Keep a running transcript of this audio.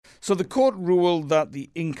So the court ruled that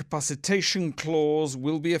the incapacitation clause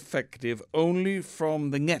will be effective only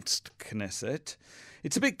from the next Knesset.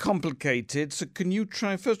 It's a bit complicated, so can you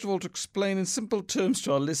try, first of all, to explain in simple terms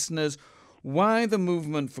to our listeners why the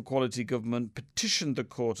Movement for Quality Government petitioned the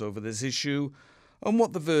court over this issue and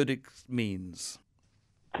what the verdict means?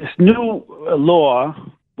 This new law,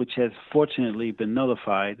 which has fortunately been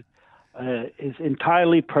nullified, is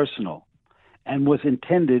entirely personal and was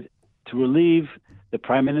intended to relieve the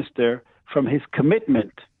Prime Minister from his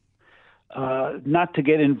commitment not to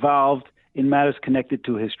get involved in matters connected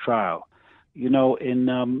to his trial. You know, in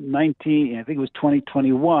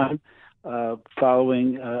 2021,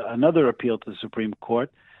 following another appeal to the Supreme Court,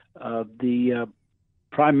 the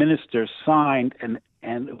Prime Minister signed and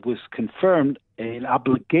it was confirmed an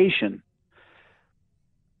obligation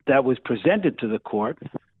that was presented to the court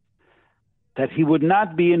that he would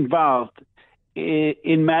not be involved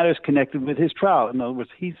in matters connected with his trial. In other words,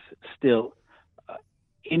 he's still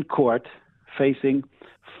in court facing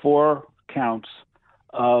 4 counts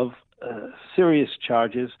of serious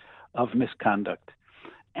charges of misconduct.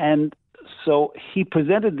 And so he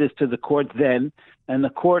presented this to the court then, and the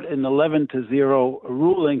court in 11-0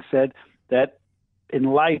 ruling said that in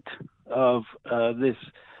light of this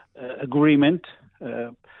agreement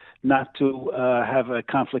not to have a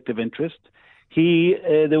conflict of interest,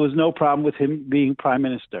 there was no problem with him being Prime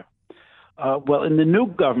Minister. Well, in the new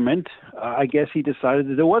government, I guess he decided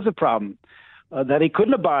that there was a problem, that he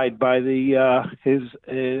couldn't abide by his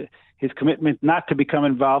commitment not to become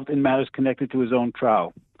involved in matters connected to his own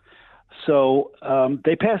trial. So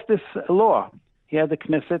they passed this law. He had the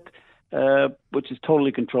Knesset, which is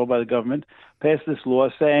totally controlled by the government, passed this law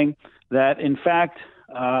saying that, in fact,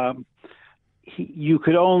 you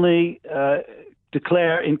could only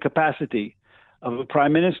declare incapacity of a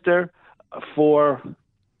Prime Minister for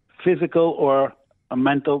physical or a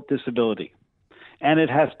mental disability. And it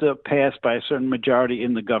has to pass by a certain majority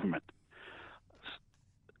in the government.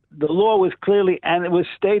 The law was clearly, and it was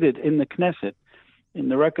stated in the Knesset, in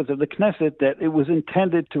the records of the Knesset, that it was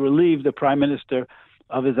intended to relieve the Prime Minister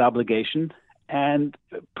of his obligation and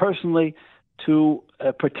personally to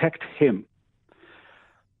protect him.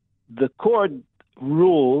 The court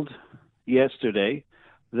ruled yesterday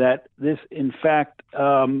that this, in fact,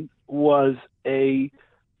 was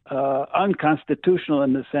unconstitutional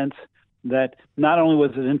in the sense that not only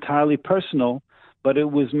was it entirely personal, but it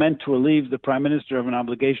was meant to relieve the Prime Minister of an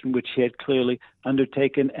obligation which he had clearly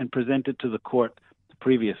undertaken and presented to the court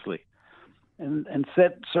previously, and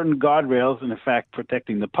set certain guardrails, in effect,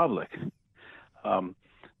 protecting the public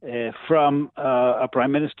from a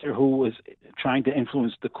Prime Minister who was trying to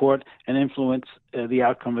influence the court and influence the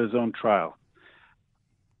outcome of his own trial.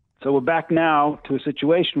 So we're back now to a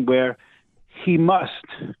situation where he must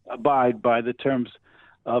abide by the terms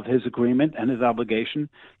of his agreement and his obligation,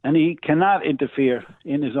 and he cannot interfere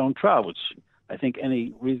in his own trial, which I think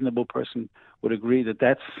any reasonable person would agree that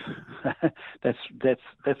that's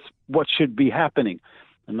what should be happening.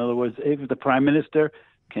 In other words, if the Prime Minister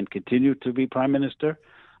can continue to be Prime Minister,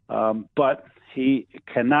 but he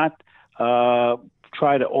cannot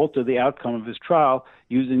try to alter the outcome of his trial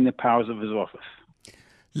using the powers of his office.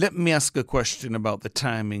 Let me ask a question about the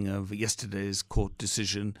timing of yesterday's court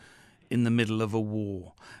decision in the middle of a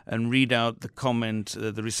war and read out the comment,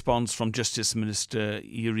 the response from Justice Minister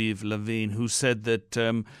Yariv Levin, who said that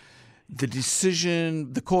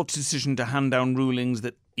the court's decision to hand down rulings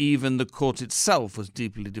that even the court itself was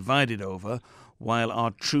deeply divided over, while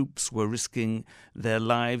our troops were risking their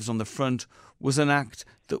lives on the front, was an act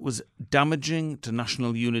that was damaging to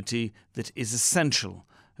national unity that is essential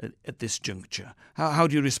at this juncture. How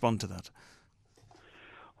do you respond to that?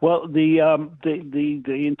 Well,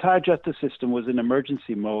 the entire justice system was in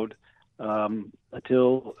emergency mode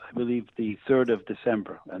until, I believe, the 3rd of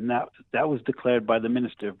December, and that was declared by the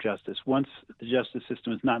Minister of Justice. Once the justice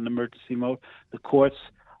system is not in emergency mode, the courts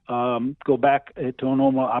go back to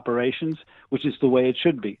normal operations, which is the way it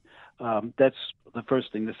should be. That's the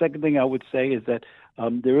first thing. The second thing I would say is that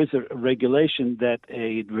there is a regulation that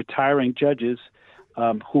retiring judges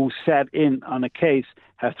who sat in on a case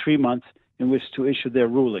have 3 months in which to issue their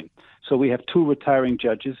ruling. So we have 2 retiring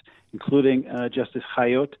judges, including Justice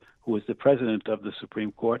Chayot, who was the president of the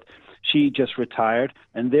Supreme Court. She just retired,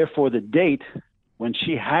 and therefore the date when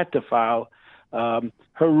she had to file her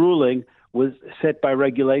ruling was set by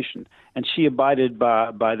regulation, and she abided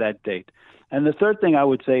by that date. And the third thing I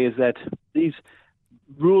would say is that these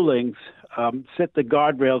rulings set the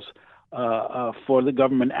guardrails for the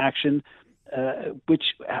government action, which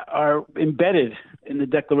are embedded in the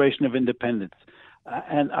Declaration of Independence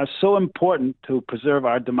and are so important to preserve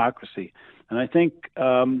our democracy. And I think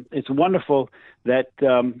it's wonderful that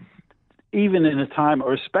even in a time,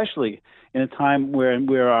 or especially in a time where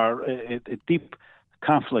we are a deep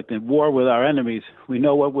conflict and war with our enemies, we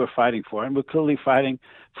know what we're fighting for, and we're clearly fighting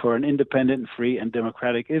for an independent, free, and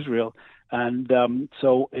democratic Israel. And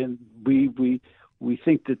we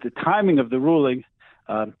think that the timing of the ruling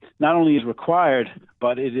not only is required,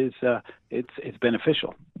 but it's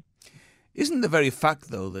beneficial. Isn't the very fact,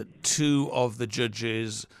 though, that two of the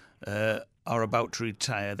judges are about to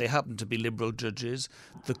retire, they happen to be liberal judges,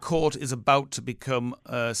 the court is about to become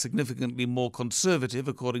significantly more conservative,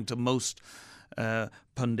 according to most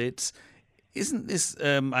pundits. Isn't this,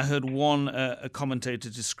 I heard one a commentator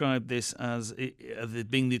describe this as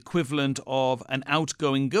being the equivalent of an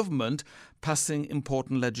outgoing government passing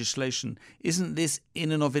important legislation. Isn't this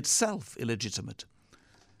in and of itself illegitimate?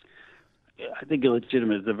 I think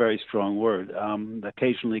illegitimate is a very strong word.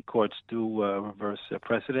 Occasionally courts do reverse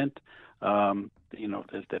precedent.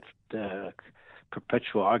 There's that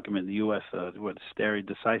perpetual argument in the U.S. What stare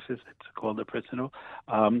decisis, it's called the principle.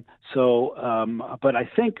 But I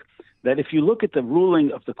think that if you look at the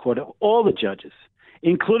ruling of the court, of all the judges,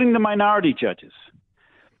 including the minority judges,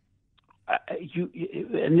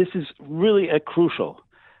 and this is really crucial,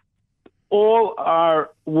 all are,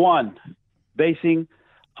 one, basing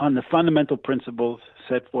on the fundamental principles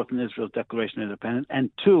set forth in Israel's Declaration of Independence, and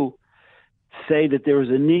two, say that there is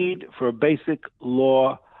a need for a basic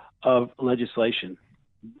law of legislation.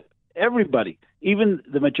 Everybody, even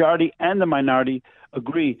the majority and the minority,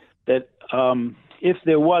 agree that if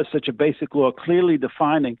there was such a basic law clearly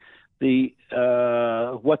defining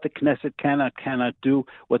what the Knesset cannot do,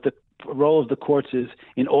 what the role of the courts is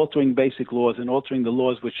in altering basic laws and altering the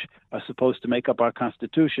laws which are supposed to make up our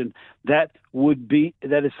Constitution, that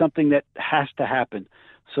is something that has to happen.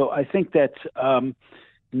 So I think that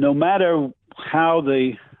no matter how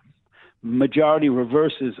the majority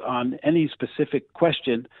reverses on any specific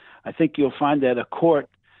question, I think you'll find that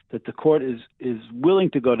the court is willing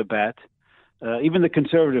to go to bat, even the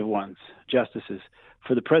conservative ones, justices,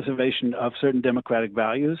 for the preservation of certain democratic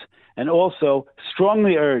values, and also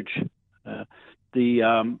strongly urge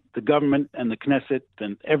the government and the Knesset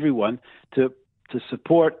and everyone to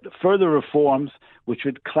support further reforms which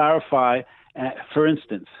would clarify, for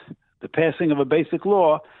instance, the passing of a basic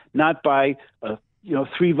law not by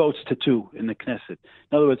 3 votes to 2 in the Knesset.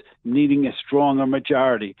 In other words, needing a stronger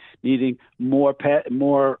majority, needing more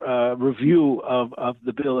review of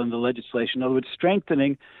the bill and the legislation. In other words,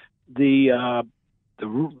 strengthening the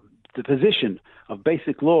position of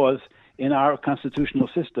basic laws in our constitutional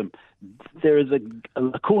system. There is a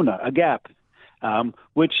lacuna, a gap,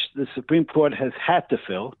 which the Supreme Court has had to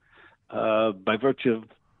fill by virtue of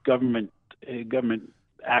government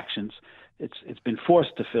actions. It's been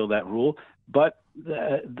forced to fill that rule, but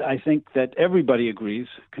I think that everybody agrees,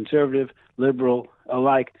 conservative, liberal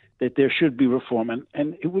alike, that there should be reform.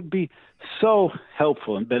 And it would be so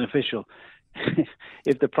helpful and beneficial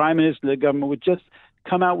if the Prime Minister and the government would just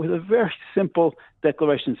come out with a very simple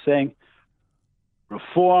declaration saying,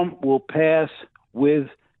 reform will pass with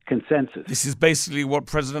consensus. This is basically what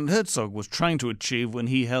President Herzog was trying to achieve when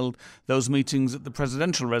he held those meetings at the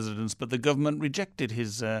presidential residence, but the government rejected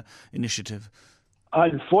his initiative.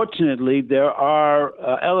 Unfortunately, there are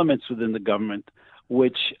elements within the government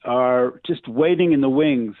which are just waiting in the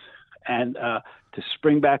wings and to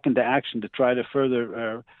spring back into action to try to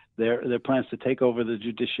further their plans to take over the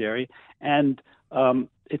judiciary. And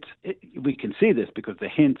we can see this because the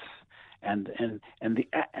hints and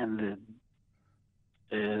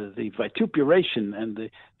the vituperation and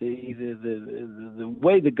the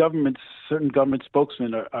way certain government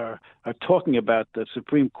spokesmen are talking about the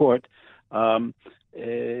Supreme Court.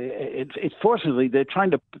 It's forcibly they're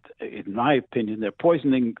trying to, in my opinion, they're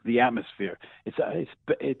poisoning the atmosphere.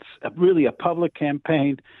 It's really a public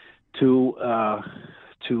campaign to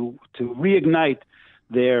reignite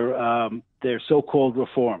their so-called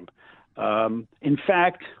reform. In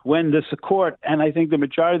fact, when the court, and I think the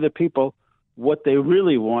majority of the people, what they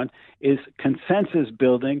really want is consensus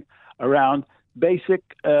building around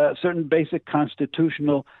certain basic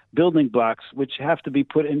constitutional building blocks which have to be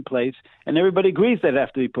put in place, and everybody agrees that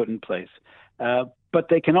have to be put in place. But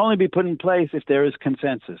they can only be put in place if there is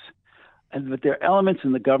consensus. But there are elements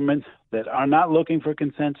in the government that are not looking for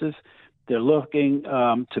consensus. They're looking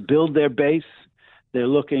to build their base. They're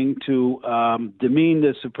looking to demean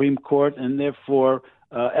the Supreme Court and therefore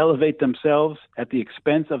elevate themselves at the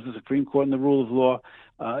expense of the Supreme Court and the rule of law.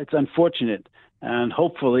 It's unfortunate, and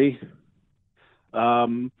hopefully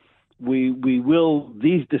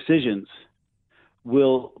these decisions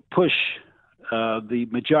will push the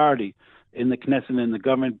majority in the Knesset and the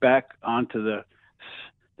government back onto the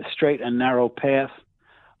straight and narrow path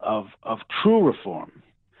of true reform,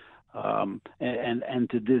 and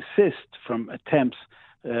to desist from attempts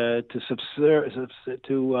to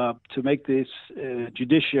make this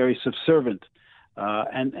judiciary subservient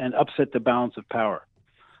and upset the balance of power,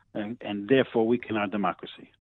 and therefore weaken our democracy.